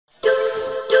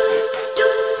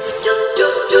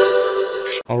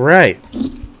All right.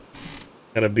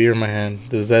 Got a beer in my hand.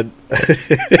 Does that?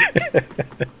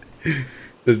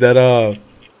 Does that?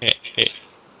 Hey.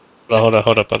 Hold up.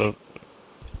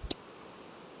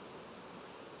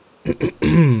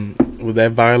 Would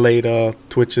that violate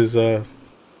Twitch's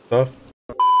stuff?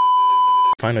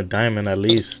 Find a diamond at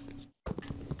least,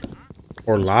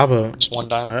 or lava. Just one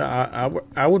diamond.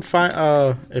 I would find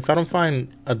if I don't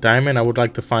find a diamond, I would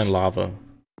like to find lava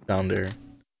down there.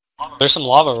 There's some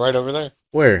lava right over there.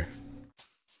 Where?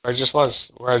 Where I just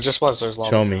was. There's lava.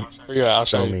 Show me. Where you at? I'll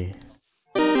show you. me.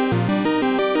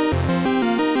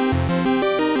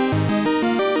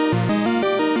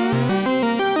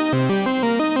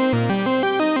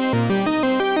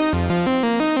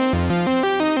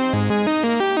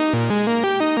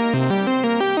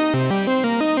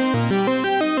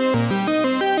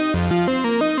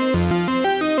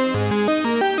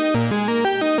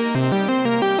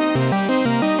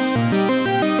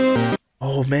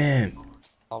 Oh man.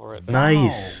 Right there.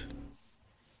 Nice.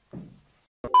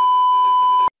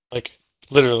 Like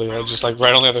literally, just like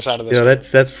right on the other side of this. Yo,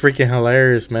 that's freaking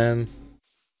hilarious, man.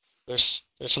 There's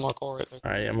some more coal right there.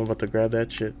 Alright, I'm about to grab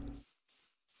that shit.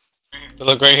 But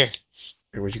look right here.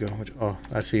 Here, where'd you go? Oh,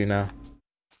 I see you now.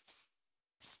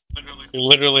 You're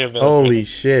literally a villain. Holy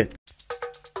shit.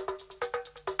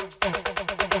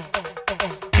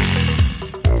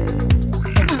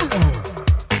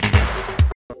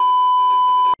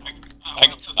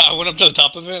 I went up to the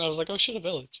top of it and I was like, oh shit, a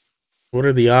village. What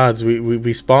are the odds?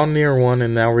 We spawned near one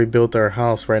and now we built our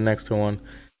house right next to one.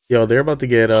 Yo, they're about to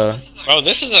get Bro,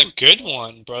 this is a good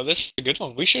one, bro. This is a good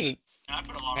one. We should. Man,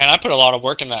 I put a lot of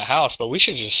work in that house, but we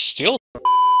should just steal.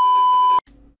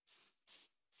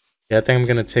 Yeah, I think I'm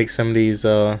gonna take some of these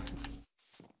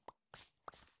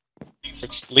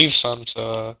Leave some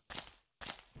to.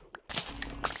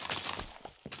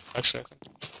 Actually,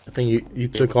 I think you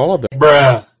took all of them.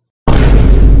 Bruh.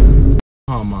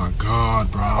 Oh my god,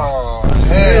 bro. Oh,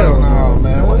 hell no,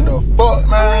 man. What the fuck,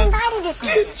 man?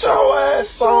 Get your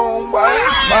ass on, boy.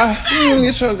 You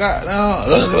get your goddamn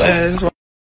ugly ass on.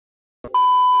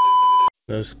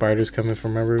 Those spiders coming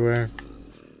from everywhere.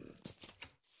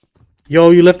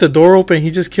 Yo, you left the door open. He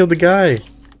just killed the guy.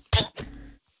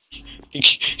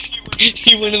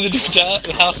 He went in the dude's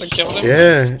house and killed him?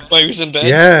 Yeah. While he was in bed?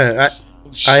 Yeah.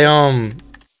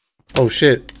 Oh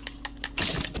shit.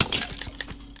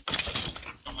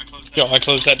 Yo, I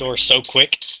closed that door so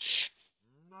quick.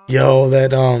 Yo,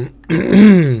 that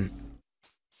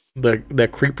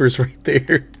that creeper's right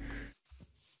there.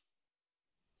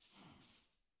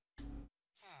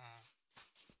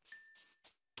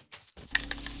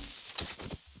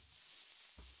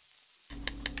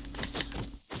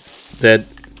 That.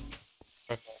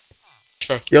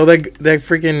 Yo, that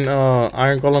freaking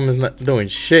iron golem is not doing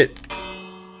shit.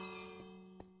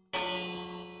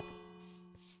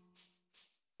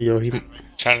 Yo, he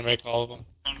trying to make all of them.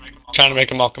 Trying to make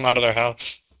them all come out of their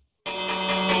house.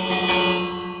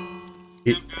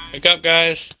 Wake up,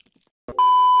 guys.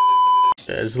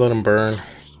 Yeah, just let him burn.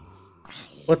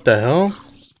 What the hell?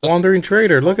 Wandering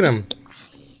trader, look at him.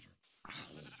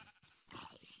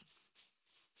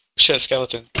 Shit,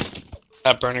 skeleton.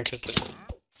 Not burning because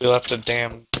we left a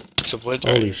damn piece of wood.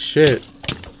 Holy shit.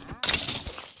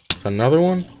 It's another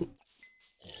one?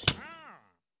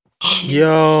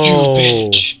 Yo. You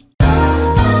bitch.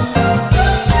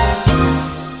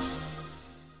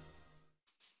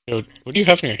 Yo, what do you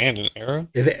have in your hand? An arrow?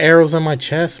 Yeah, the arrow's on my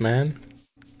chest, man.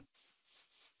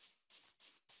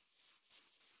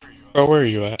 Bro, where are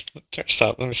you at?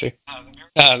 Stop, let me see.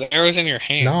 The arrow's in your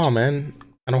hand. No, man.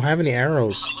 I don't have any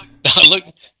arrows. Look.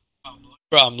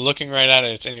 Bro, I'm looking right at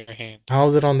it. It's in your hand. How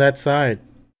is it on that side?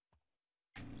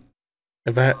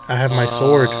 If I have my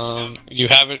sword. You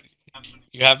have it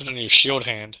in your shield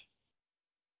hand.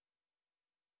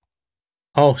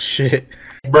 Oh shit.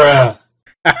 Bruh.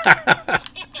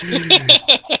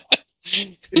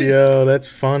 Yo,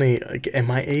 that's funny. Like, am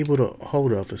I able to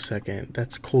hold up a second?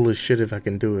 That's cool as shit if I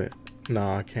can do it.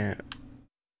 No, I can't.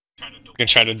 You can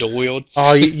try to dual wield.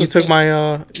 Oh, you took my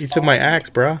axe,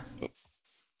 bruh.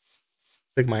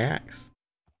 Took my axe.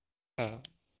 I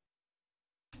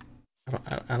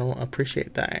don't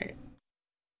appreciate that.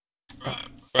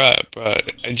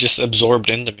 Bruh, it just absorbed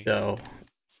into me. Yo,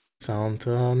 sounds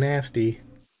nasty.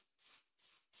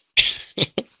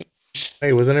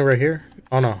 Hey, wasn't it right here?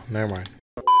 Oh no, never mind.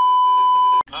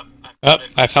 Oh,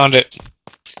 I found it.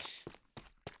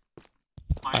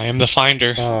 I am the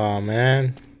finder. Oh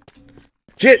man.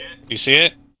 Shit! You see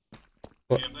it?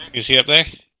 What? You see up there?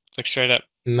 Look straight up.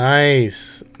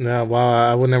 Nice. No,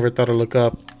 wow, I would never thought to look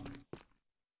up.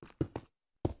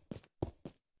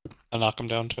 I'll knock him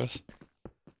down to us.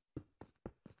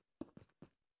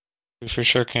 We for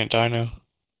sure can't die now.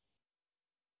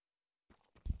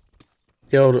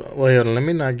 Yo, wait, hold on, let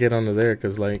me not get under there,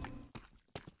 cause like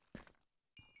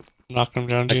Knock him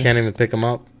down, I dude. can't even pick him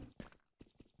up.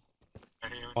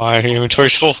 Why? Your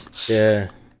inventory's full. Yeah.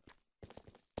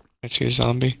 I see a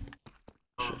zombie.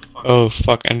 Oh,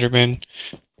 fuck, Enderman.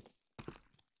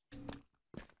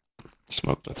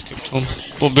 Smoke, let's give it to him.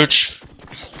 Little bitch.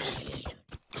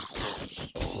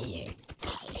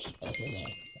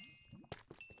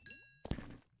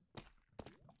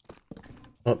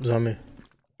 Oh, zombie.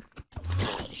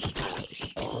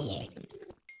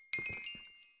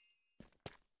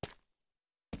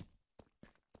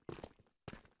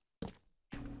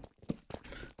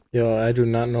 Yo, I do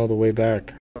not know the way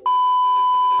back.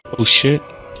 Oh shit.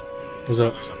 What's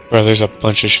up? Bro, there's a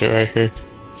bunch of shit right here.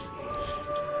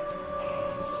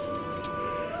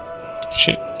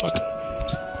 Shit, fuck.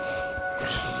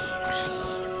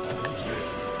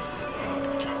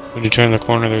 When you turn the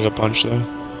corner, there's a bunch though.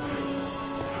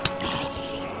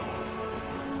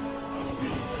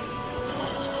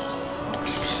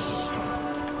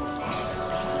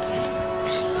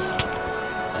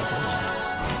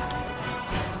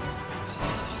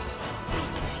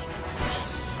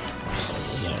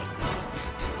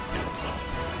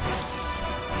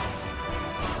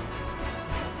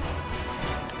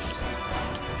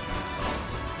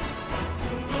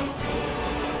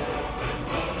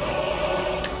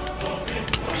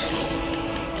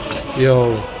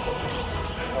 Yo.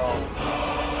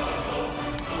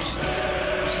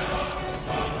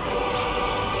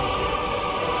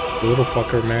 Little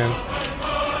fucker, man.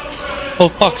 Oh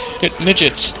fuck, hit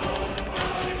midgets.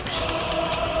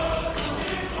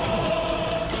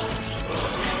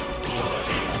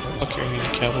 Fuck your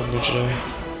handicap, little midget.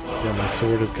 Yeah, my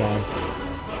sword is gone.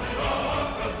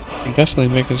 You're definitely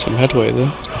making some headway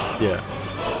though. Yeah.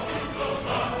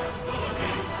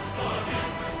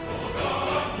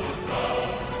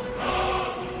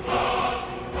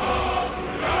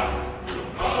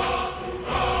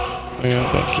 Oh yeah,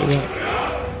 I'll have to do that.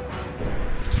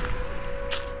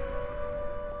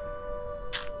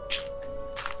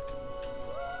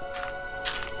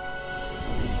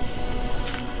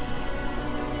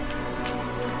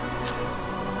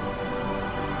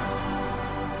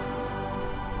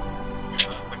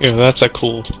 Yeah, that's a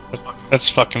cool. That's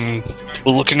fucking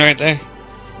cool looking right there.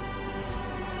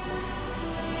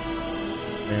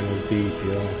 Man, it was deep,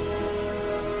 yo.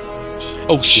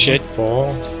 Oh Did shit, you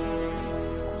fall?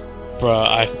 bruh,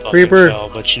 I fucking Creeper. fell.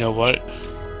 But you know what?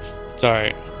 It's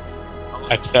alright.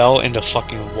 I fell into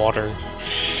fucking water.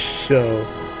 Yo.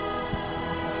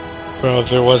 Bro, if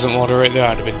there wasn't water right there,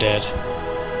 I'd have been dead.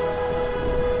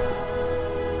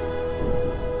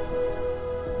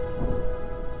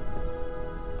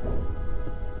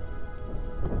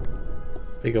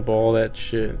 Pick up all that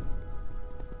shit.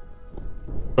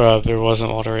 Bro, if there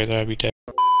wasn't water right there, I'd be dead.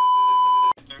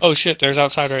 Oh shit, there's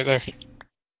outside right there.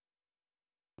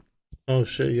 Oh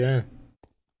shit, yeah.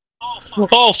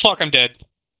 Oh fuck, I'm dead.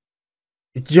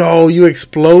 Yo, you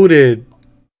exploded.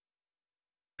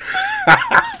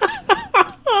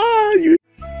 You...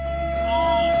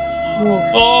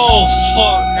 Oh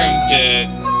fuck, I'm dead.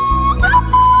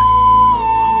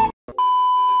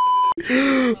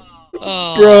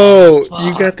 Oh, Bro, fuck.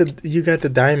 you got the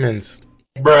diamonds.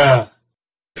 Bruh.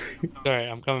 Sorry,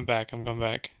 I'm coming back, I'm coming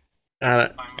back. Uh,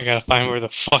 I gotta find where the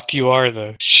fuck you are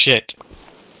though. Shit.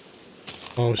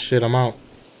 oh shit, I'm out.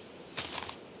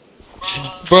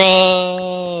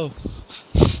 Bro!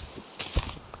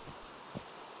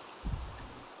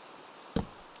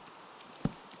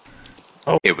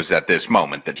 It was at this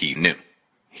moment that he knew.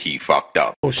 He fucked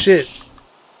up. Oh shit.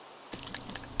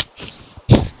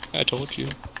 I told you.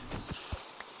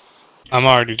 I'm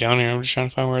already down here, I'm just trying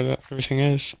to find where everything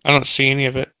is. I don't see any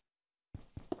of it.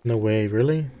 No way,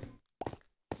 really?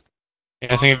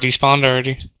 Yeah, I think it despawned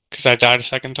already. Because I died a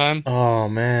second time. Oh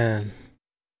man.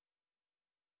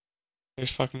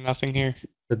 There's fucking nothing here.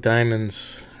 The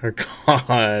diamonds are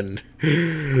gone.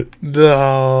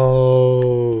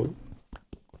 No.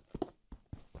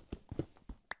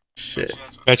 Shit.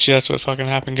 Bet you that's what fucking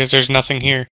happened, because there's nothing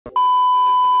here.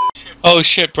 Oh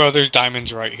shit, bro, there's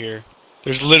diamonds right here.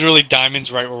 There's literally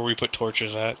diamonds right where we put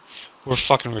torches at. We're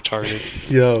fucking retarded.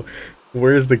 Yo,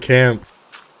 where's the camp?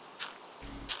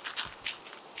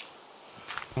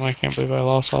 Oh, I can't believe I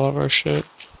lost all of our shit.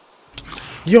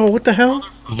 Yo, what the hell?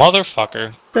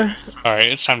 Motherfucker. The, Alright,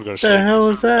 it's time to go to the sleep. hell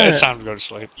was that? It's time to go to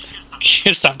sleep.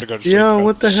 It's time to go to sleep. Yo, bro.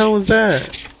 what the hell was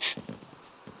that?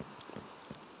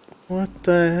 What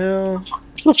the hell?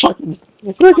 It's a fucking,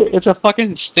 look, it's a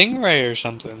fucking stingray or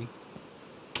something.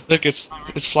 Look, it's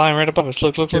flying right above us.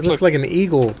 Look, look, It look, looks look. like an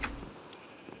eagle.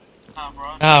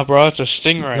 Nah, bro, it's a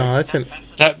stingray. No, that's an.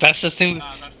 That's the thing.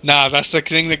 Nah, that's the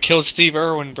thing that killed Steve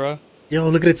Irwin, bro. Yo,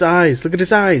 look at its eyes. Look at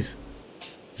its eyes.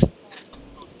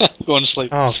 Going to sleep.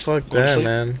 Oh, fuck Going to that, sleep.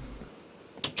 man.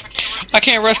 I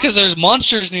can't rest because there's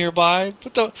monsters nearby.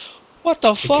 What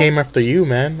the It fuck? came after you,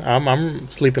 man. I'm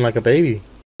sleeping like a baby.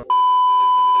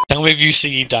 Tell me if you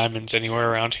see diamonds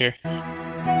anywhere around here.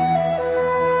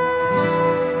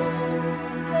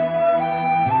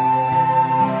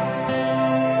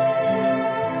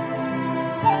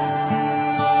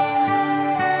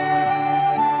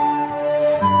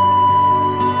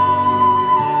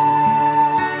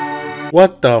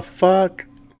 What the fuck?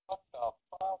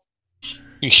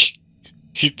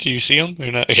 Do you see them?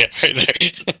 Or not? Yeah, right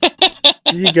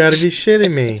there. You gotta be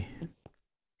shitting me.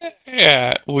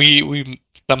 Yeah, we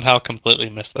somehow completely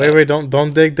missed that. Wait,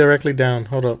 don't dig directly down.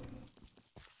 Hold up.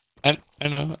 I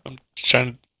know. I'm just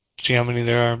trying to see how many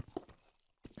there are.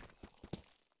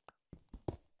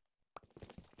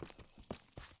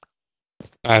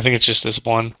 I think it's just this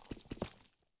one.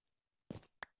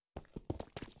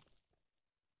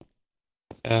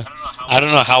 Yeah. I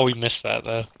don't know how we missed that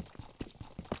though.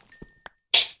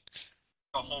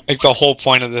 Like the whole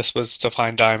point of this was to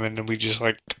find diamond, and we just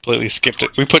like completely skipped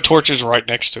it. We put torches right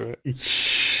next to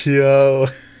it. Yo.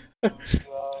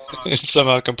 And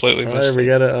somehow completely missed Alright, we it.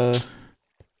 gotta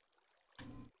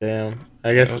damn.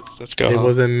 I guess Let's go. it home.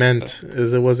 wasn't meant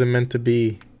as it wasn't meant to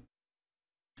be.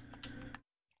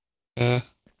 Yeah.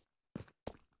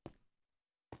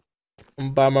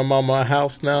 I'm buying my mama a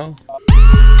house now.